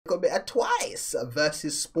commit a twice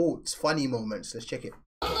versus sports funny moments. Let's check it.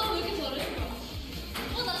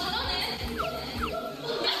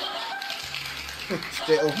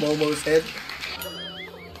 Straight off Momo's head.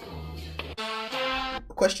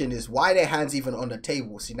 The question is, why are their hands even on the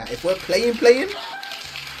table? See, now if we're playing,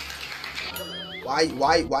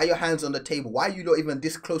 why are your hands on the table? Why are you not even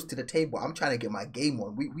this close to the table? I'm trying to get my game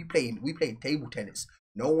on. We playing table tennis.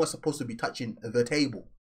 No one's supposed to be touching the table.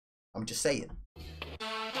 I'm just saying.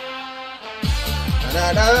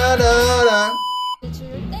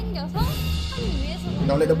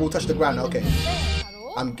 Don't let the ball touch the ground. Okay.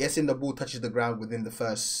 I'm guessing the ball touches the ground within the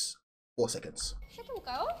first 4 seconds.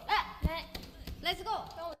 Let's go.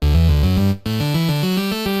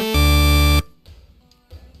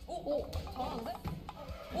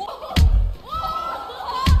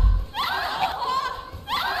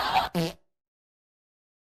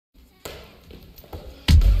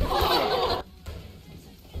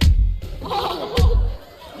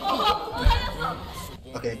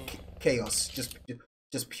 Okay, chaos.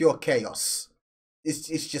 Just pure chaos.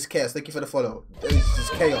 It's just chaos. Thank you for the follow. It's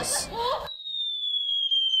just chaos.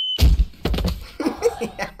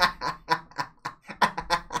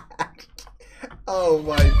 Oh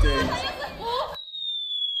my days.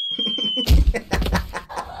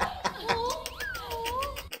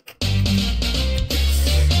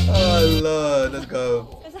 Oh Lord, let's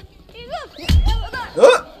go.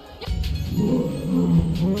 Oh!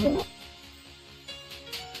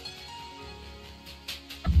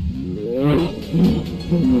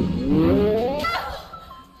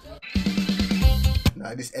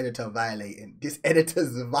 Nah, this editor violating. This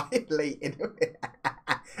editor's violating.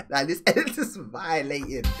 Nah, this editor's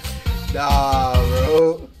violating. Nah,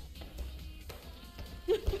 bro.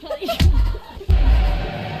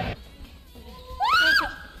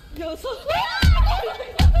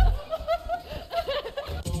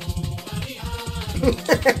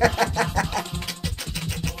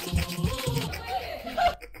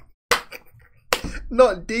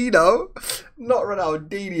 Not Dino. Not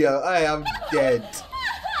Ronaldinho. I am dead.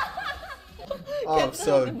 Oh, I'm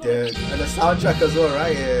so dead. And the soundtrack as well,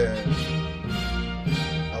 right? Yeah.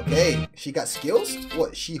 Okay. She got skills?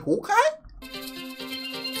 What? She Hawkeye?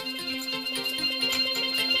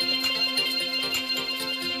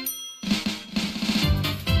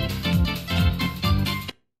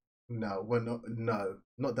 No, we're not. No,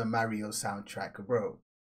 not the Mario soundtrack, bro.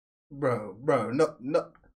 Bro, no.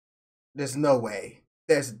 There's no way.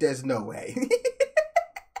 There's no way.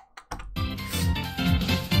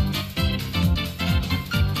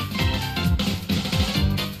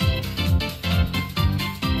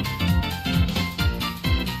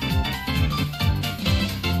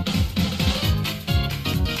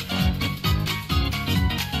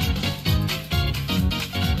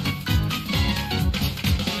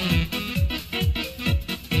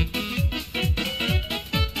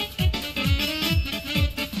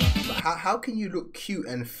 How can you look cute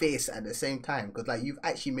and fierce at the same time? Because like you've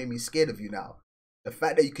actually made me scared of you now. The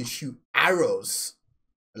fact that you can shoot arrows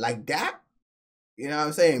like that, you know what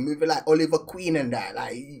I'm saying? Moving like Oliver Queen and that,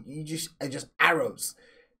 like you just are just arrows.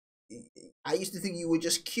 I used to think you were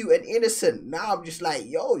just cute and innocent. Now I'm just like,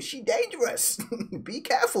 yo, she dangerous. Be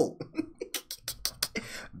careful.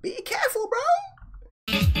 Be careful, bro.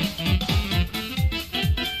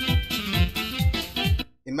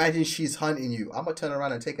 Imagine she's hunting you. I'm gonna turn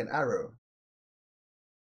around and take an arrow.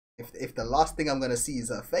 If the last thing I'm gonna see is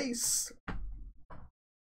her face,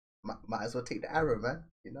 might as well take the arrow, man.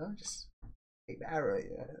 You know, just take the arrow.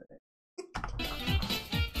 Yeah.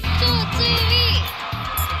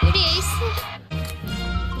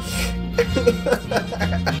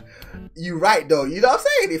 You right though. You know what I'm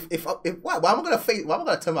saying? If why am I gonna face? Why am I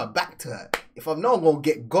gonna turn my back to her? If I'm not gonna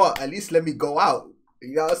get got, at least let me go out.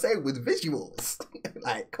 You know what I'm saying? With visuals.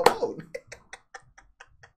 Like, come on.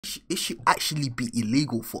 It should actually be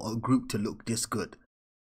illegal for a group to look this good.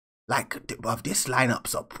 Like, bruv, this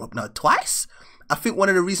lineup's up now twice. I think one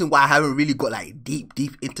of the reasons why I haven't really got like deep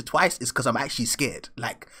into twice is because I'm actually scared.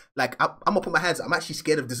 Like I'm gonna put my hands up. I'm actually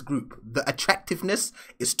scared of this group. The attractiveness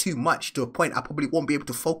is too much to a point I probably won't be able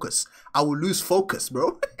to focus. I will lose focus,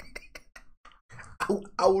 bro.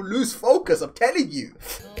 I will lose focus. I'm telling you.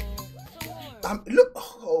 Look,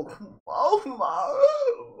 oh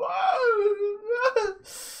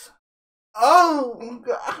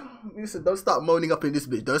God. Listen, don't start moaning up in this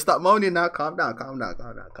bitch. Don't start moaning now. Calm down.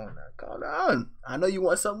 I know you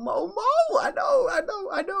want some more. I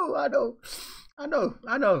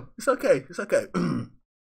know. It's okay.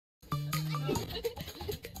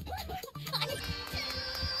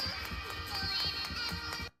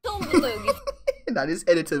 Nah, this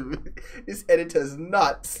editor's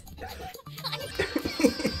nuts.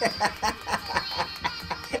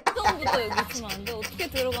 처음부터 여기 있으면 안 돼. 어떻게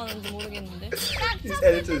들어가는지 모르겠는데. This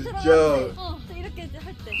editor's joke. 이렇게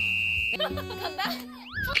할 때. 간다.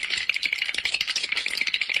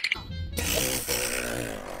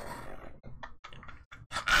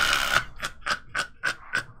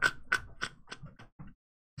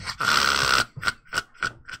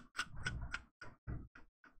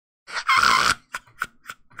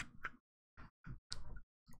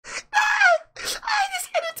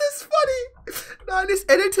 Nah, this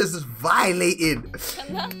editor's violating.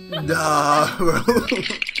 Nah, bro.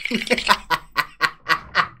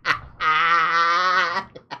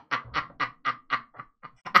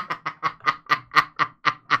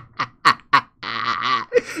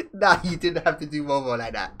 Nah, you didn't have to do Momo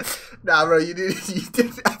like that. Nah, bro, you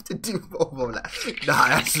didn't have to do Momo like that. Nah,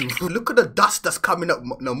 that's look at the dust that's coming up.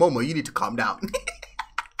 No, Momo, you need to calm down.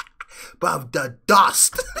 Bruv, the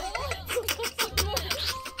dust.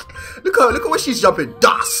 Look at where she's jumping.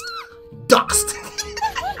 Dust.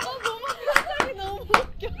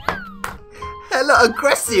 Hella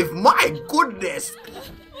aggressive. My goodness.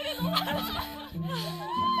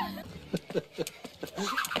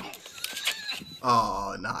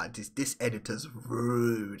 Oh, nah, this editor's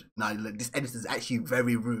rude. Nah, look, this editor's actually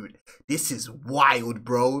very rude. This is wild,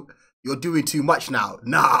 bro. You're doing too much now.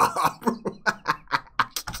 Nah, bro.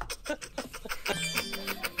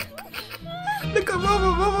 Look at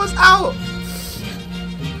Momo's out.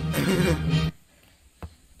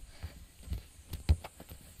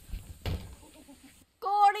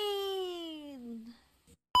 꼬린.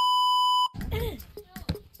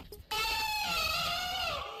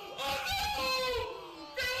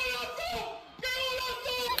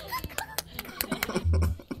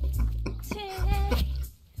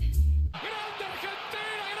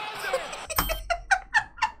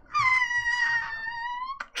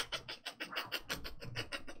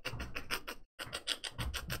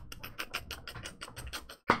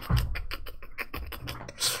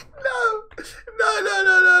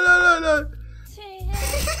 No.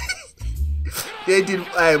 They did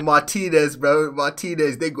Martinez, bro.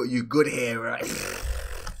 Martinez, they got you good hair, right?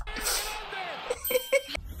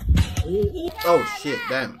 Oh shit,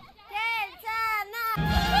 damn.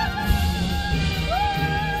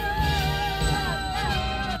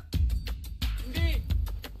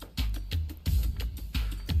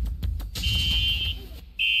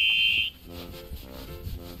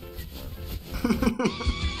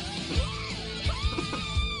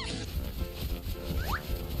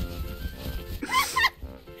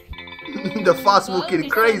 The fast walking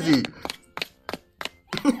crazy.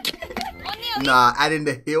 Nah, adding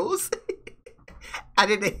the heels.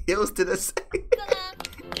 Adding the heels to the side.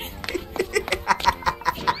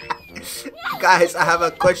 Guys, I have a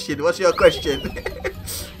question. What's your question?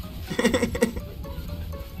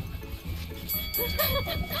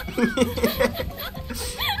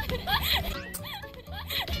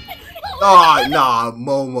 Oh, nah,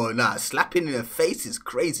 Momo, nah. Slapping in the face is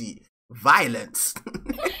crazy. Violence.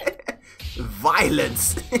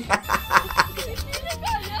 Violence.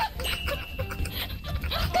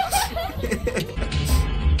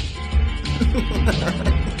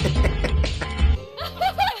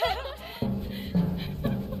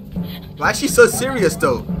 Why is she so serious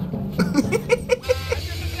though?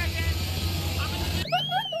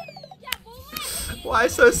 Why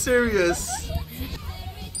so serious?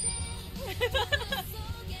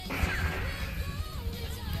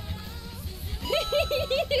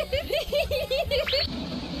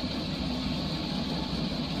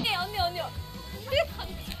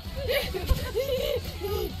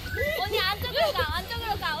 언니 안쪽으로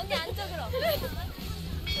가. 언니 안쪽으로.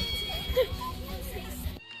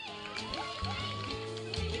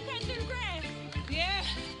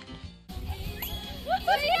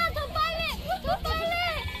 소리야, 더 빨리.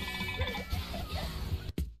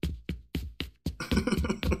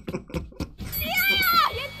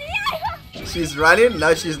 She's running?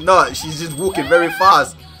 No, she's not. She's just walking very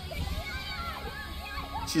fast.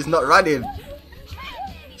 She's not running.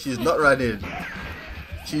 She's not running.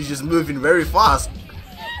 She's just moving very fast.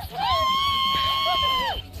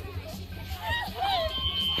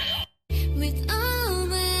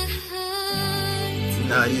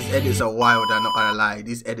 Nah, these edits are wild. I'm not gonna lie.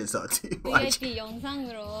 These edits are too much. VIP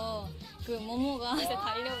영상으로 그 모모가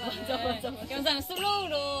달려가는 영상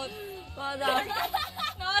슬로우로 맞아.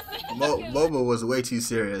 Momo was way too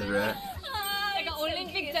serious, right? 약간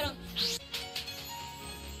올림픽처럼.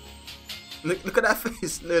 Look at that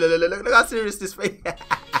face. Look how serious this face.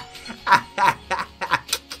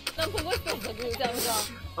 난 보고 싶었어 그 영상.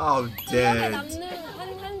 I'm 기억에 dead.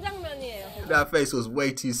 남는 한 장면이에요. That face was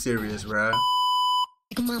way too serious, bro.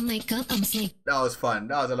 That was fun.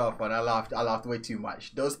 That was a lot of fun. I laughed way too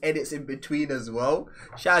much. Those edits in between as well.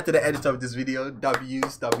 Shout out to the editor of this video.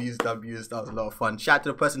 W's. That was a lot of fun. Shout out to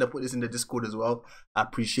the person that put this in the Discord as well. I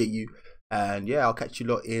appreciate you. And yeah, I'll catch you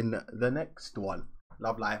lot in the next one.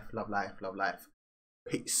 Love life, love life, love life.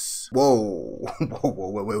 Peace. Whoa.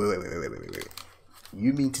 Wait.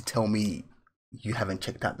 You mean to tell me you haven't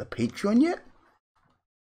checked out the Patreon yet?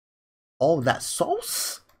 All that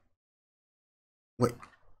sauce? Wait,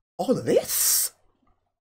 all of this?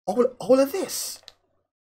 All of this?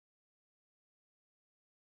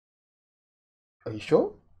 Are you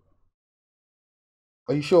sure?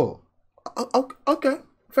 Are you sure? Okay,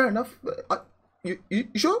 fair enough. You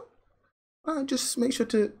sure? Just make sure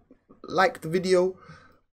to like the video,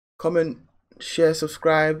 comment, share,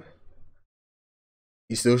 subscribe.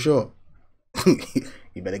 You still sure?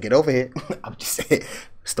 You better get over here. I'm just saying,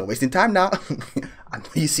 stop wasting time now. I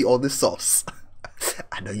know you see all this sauce.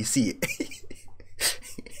 I know you see it.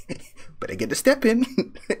 Better get the step in.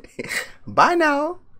 Bye now.